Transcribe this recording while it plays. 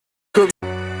Super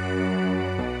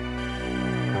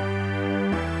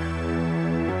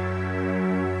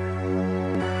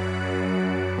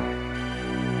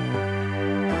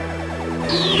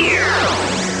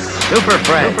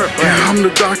Fred. Yeah, I'm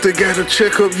the doctor, got a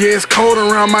checkup. Yeah, it's cold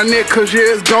around my neck, cause yeah,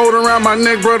 it's gold around my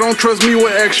neck, bro. Don't trust me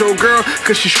with ask your girl,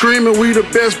 cause she screaming, we the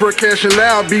best, bro. Cash and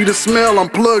loud, be the smell. I'm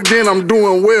plugged in, I'm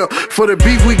doing well. For the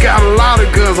beef, we got a lot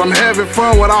of guns. I'm having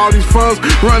fun with all these funds.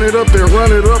 Run it up there,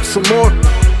 run it up some more.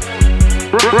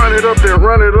 Run it up there,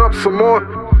 run it up some more.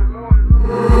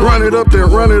 Run it up there,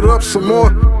 run it up some more.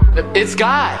 It's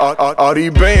God. All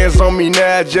these bands on me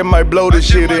now, I just might blow this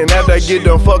shit. And after I get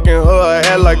done fucking her, I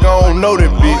act like I don't know that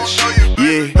bitch.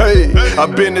 Yeah, hey, I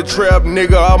been the trap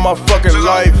nigga all my fucking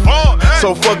life.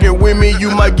 So fucking with me,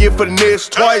 you might get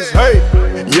finessed twice. Hey,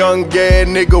 young gay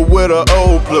nigga with an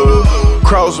old plug.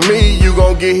 Cross me, you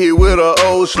gon' get hit with an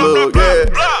old slug.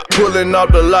 Yeah, pulling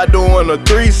off the lot, doing a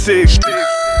 360.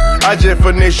 I just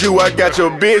finesse you, I got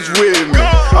your bitch with me.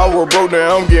 I was broke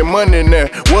now, I'm getting money now.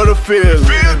 What a feeling.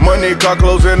 Money, car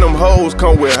clothes, and them hoes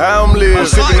come with how I'm living. I'm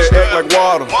sipping that act like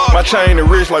water. My chain is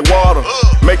rich like water.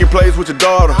 Making plays with your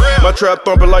daughter. My trap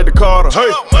thumping like the Carter. Hey.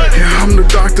 Yeah, I'm the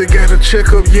doctor, got a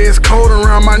checkup. Yeah, it's cold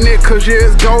around my neck, cause yeah,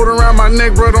 it's gold around my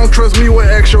neck, bro. Don't trust me with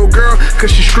ask your girl,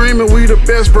 cause she screaming, we the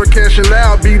best, bro. Cash and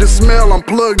loud, be the smell. I'm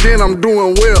plugged in, I'm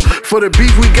doing well. For the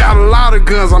beef, we got a lot of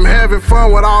guns. I'm having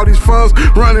fun with all these funds.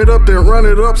 Run it up there, run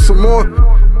it up some more.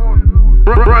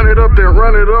 Run it up there,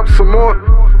 run it up some more.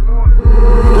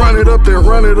 Run it up there,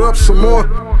 run it up some more.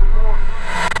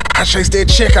 I chase that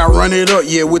check, I run it up,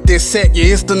 yeah, with that set,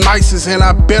 yeah, it's the nicest, and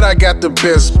I bet I got the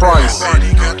best price.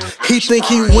 He think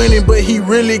he winning, but he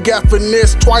really got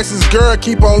finesse twice. His girl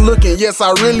keep on looking, yes,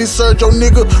 I really served your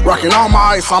nigga. Rocking all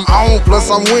my ice, I'm on,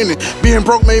 plus I'm winning. Being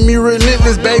broke made me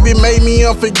relentless, baby, made me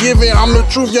unforgiving. I'm the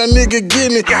truth, young nigga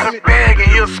getting it. Got a bag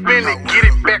and he'll spin it, get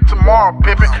it back tomorrow,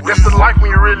 pimpin'. That's the life when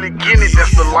you really get it,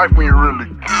 that's the life when you really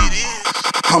get it.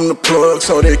 I'm the plug,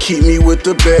 so they keep me with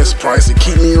the best price. They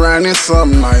keep me riding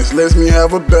something nice, lets me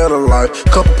have a better life.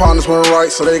 Couple partners went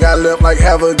right, so they got left like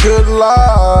have a good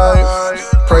life.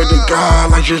 Pray to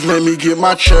God, like just let me get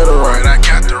my cheddar right. I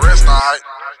got the rest alright.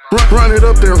 Run it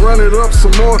up there, run it up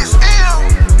some more.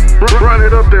 Run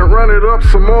it up there, run it up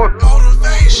some more.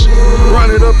 Motivation.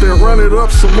 Run it up there, run it up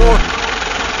some more.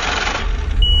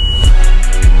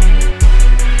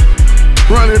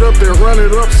 Run it up there, run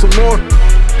it up some more.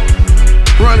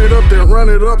 Run it up there, run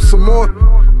it up some more.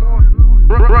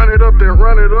 Run it up there,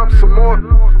 run it up some more.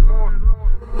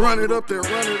 Run it up there,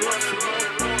 run it up some more.